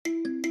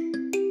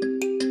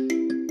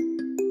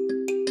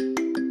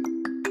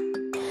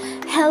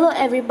Hello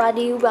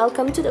everybody,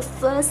 welcome to the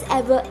first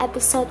ever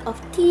episode of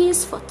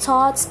For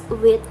Thoughts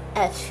with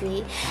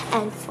Effie.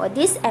 And for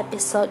this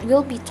episode,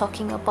 we'll be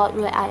talking about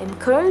where I am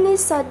currently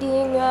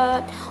studying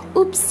at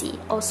UPSI,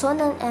 also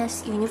known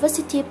as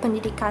University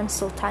Pendidikan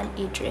Sultan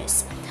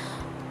Idris.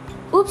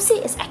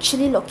 UPSI is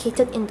actually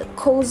located in the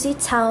cozy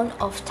town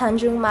of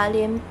Tanjung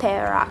Malim,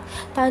 Perak.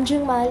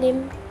 Tanjung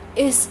Malim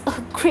is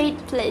a great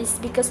place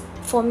because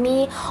for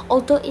me,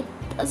 although it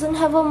doesn't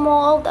have a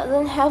mall,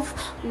 doesn't have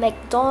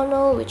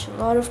McDonald's, which a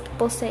lot of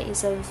people say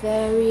is a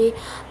very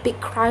big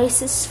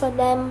crisis for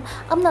them.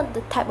 I'm not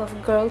the type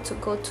of girl to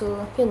go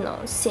to,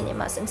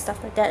 cinemas and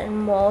stuff like that and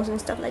malls and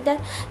stuff like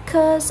that,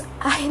 because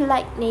I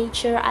like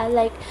nature, I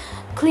like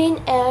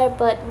clean air,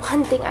 but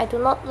one thing I do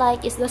not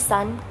like is the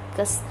sun,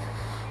 because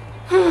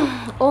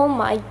oh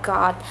my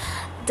god,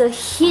 the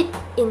heat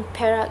in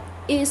Perak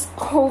is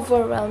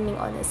overwhelming,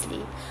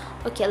 honestly.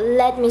 Okay,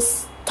 let me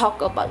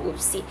talk about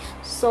UPSI.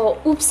 So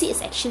UPSI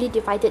is actually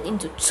divided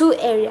into two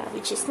areas,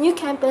 which is new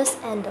campus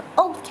and the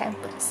old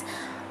campus.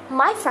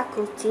 My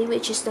faculty,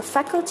 which is the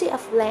Faculty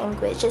of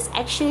Language, is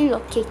actually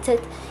located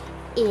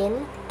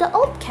in the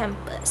old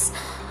campus.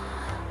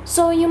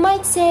 So you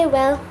might say,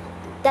 well,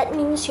 that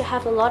means you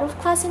have a lot of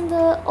class in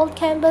the old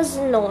campus.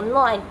 No,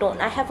 I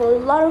don't. I have a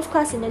lot of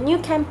class in the new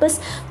campus,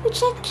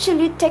 which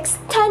actually takes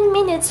 10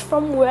 minutes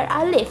from where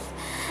I live.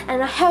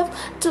 And I have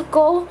to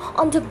go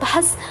on the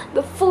bus,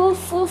 the full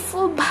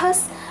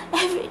bus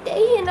every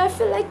day, and I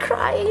feel like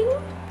crying.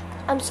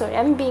 I'm sorry,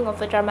 I'm being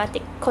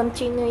overdramatic.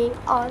 Continuing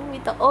on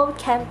with the old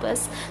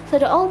campus. So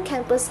the old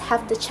campus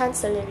have the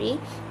chancellery,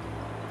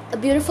 a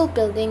beautiful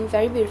building,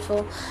 very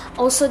beautiful.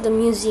 Also the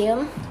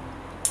museum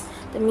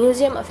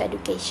of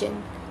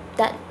education.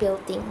 That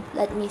building,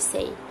 let me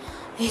say,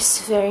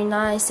 is very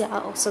nice. They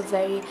are also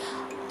very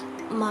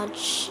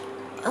much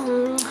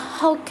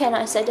how can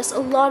I say, there's a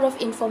lot of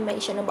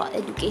information about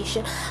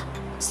education.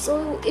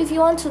 So if you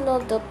want to know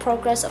the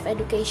progress of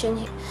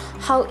education,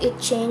 how it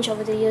changed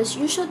over the years,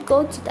 you should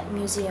go to that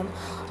museum.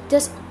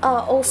 There's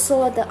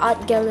also the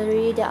art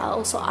gallery. There are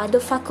also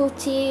other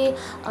faculty,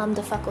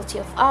 the Faculty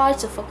of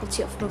Arts, the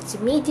Faculty of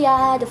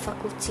Multimedia, the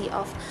Faculty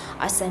of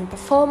Arts and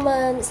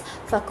Performance,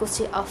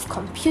 Faculty of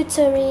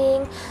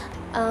Computering.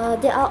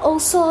 There are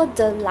also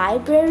the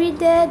library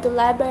there. The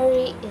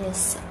library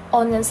is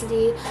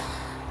honestly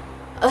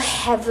a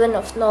heaven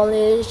of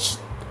knowledge.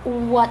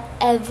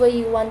 Whatever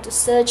you want to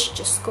search,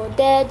 just go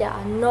there. There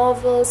are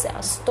novels, there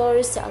are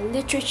stories, there are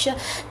literature,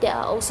 there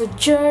are also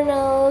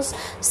journals,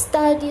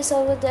 studies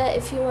over there.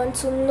 If you want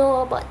to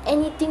know about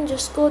anything,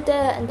 just go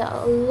there. And there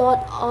are a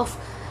lot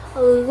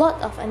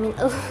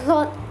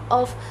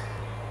of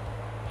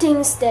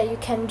things that you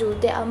can do.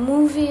 There are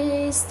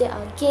movies, there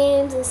are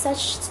games and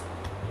such.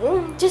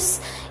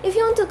 Just if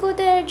you want to go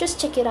there, just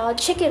check it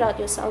out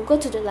yourself. Go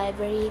to the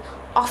library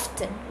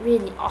often,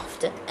 really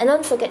often, and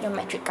don't forget your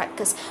metric card,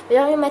 because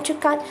without your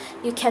metric card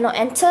you cannot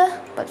enter,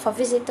 but for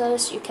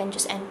visitors you can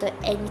just enter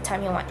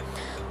anytime you want.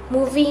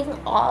 Moving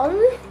on,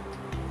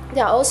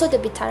 there are also the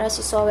Bitara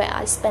Seesaw, where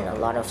I spend a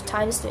lot of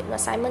times doing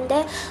assignment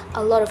there,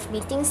 a lot of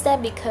meetings there,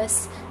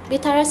 because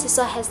Bitara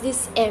Seesaw has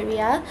this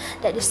area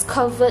that is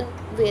covered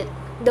with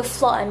the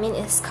floor,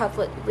 is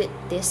covered with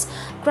this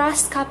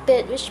grass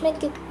carpet, which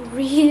make it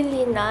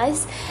really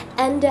nice.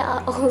 And there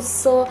are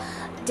also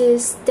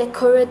this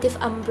decorative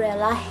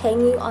umbrella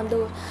hanging on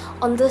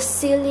the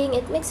ceiling.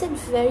 It makes it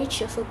very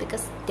cheerful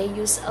because they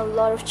use a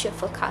lot of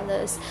cheerful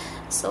colors.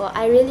 So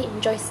I really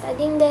enjoy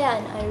studying there,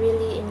 and I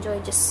really enjoy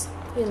just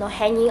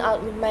hanging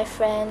out with my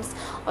friends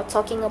or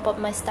talking about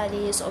my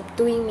studies or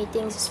doing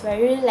meetings. It's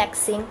very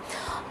relaxing.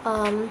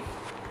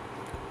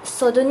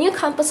 So the new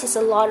campus has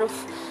a lot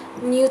of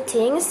new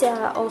things. There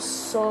are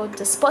also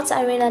the sports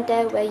arena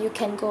there where you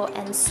can go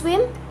and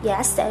swim.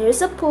 Yes, there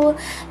is a pool.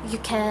 You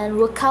can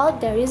work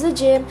out. There is a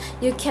gym.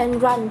 You can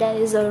run. There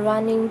is a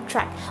running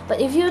track.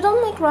 But if you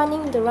don't like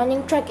running the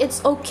running track,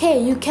 it's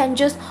okay. You can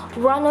just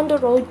run on the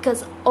road,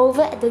 because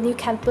over at the new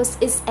campus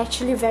is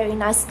actually very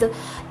nice. The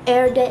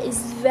air there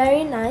is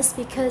very nice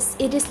because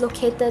it is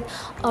located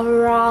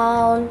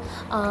around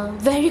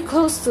very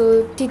close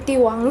to Titi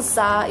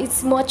Wangsa.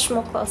 It's much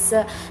more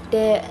closer.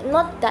 They're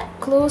not that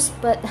close,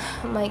 but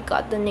oh my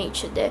god, the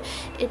nature there,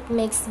 it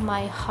makes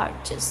my heart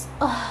just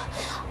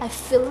I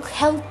feel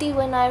healthy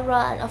when I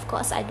run. Of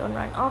course, I don't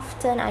run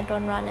often, I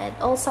don't run at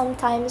all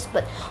sometimes,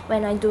 but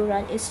when I do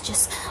run, it's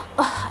just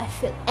I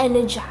feel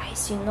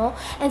energized,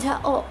 And there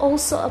are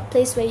also a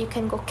place where you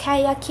can go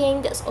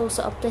kayaking. There's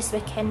also a place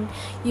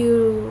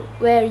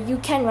where you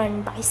can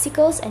run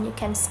bicycles and you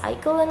can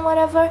cycle and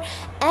whatever.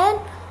 And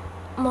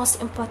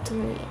most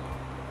importantly,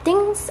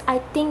 I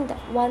think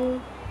that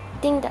one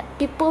thing that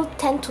people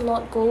tend to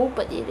not go,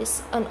 but it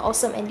is an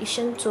awesome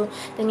addition to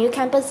the new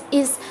campus,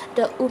 is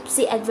the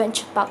UPSI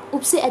Adventure Park.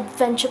 UPSI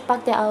Adventure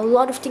Park, there are a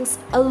lot of things,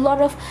 a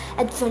lot of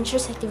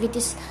adventurous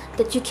activities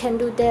that you can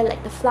do there,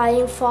 like the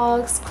flying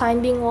fox,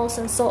 climbing walls,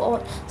 and so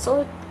on.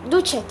 So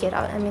do check it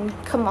out.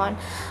 Come on.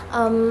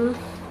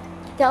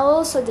 There are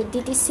also the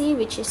DTC,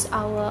 which is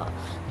our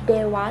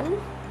day one.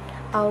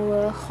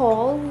 our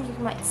hall,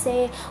 you might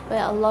say,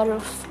 where a lot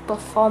of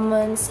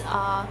performance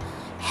are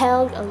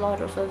held, a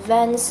lot of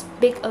events,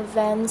 big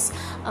events.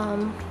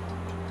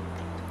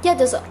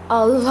 There's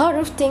a lot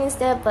of things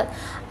there, but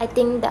I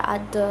think that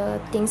are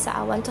the things that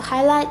I want to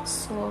highlight.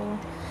 So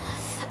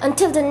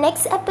until the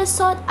next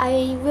episode,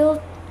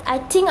 I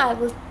think I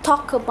will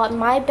talk about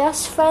my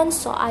best friend.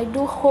 So I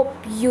do hope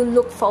you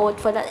look forward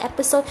for that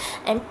episode,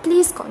 and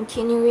please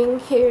continuing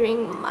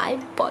hearing my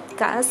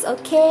podcast.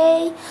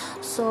 Okay,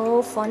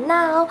 so for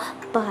now,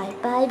 bye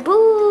bye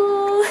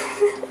boo.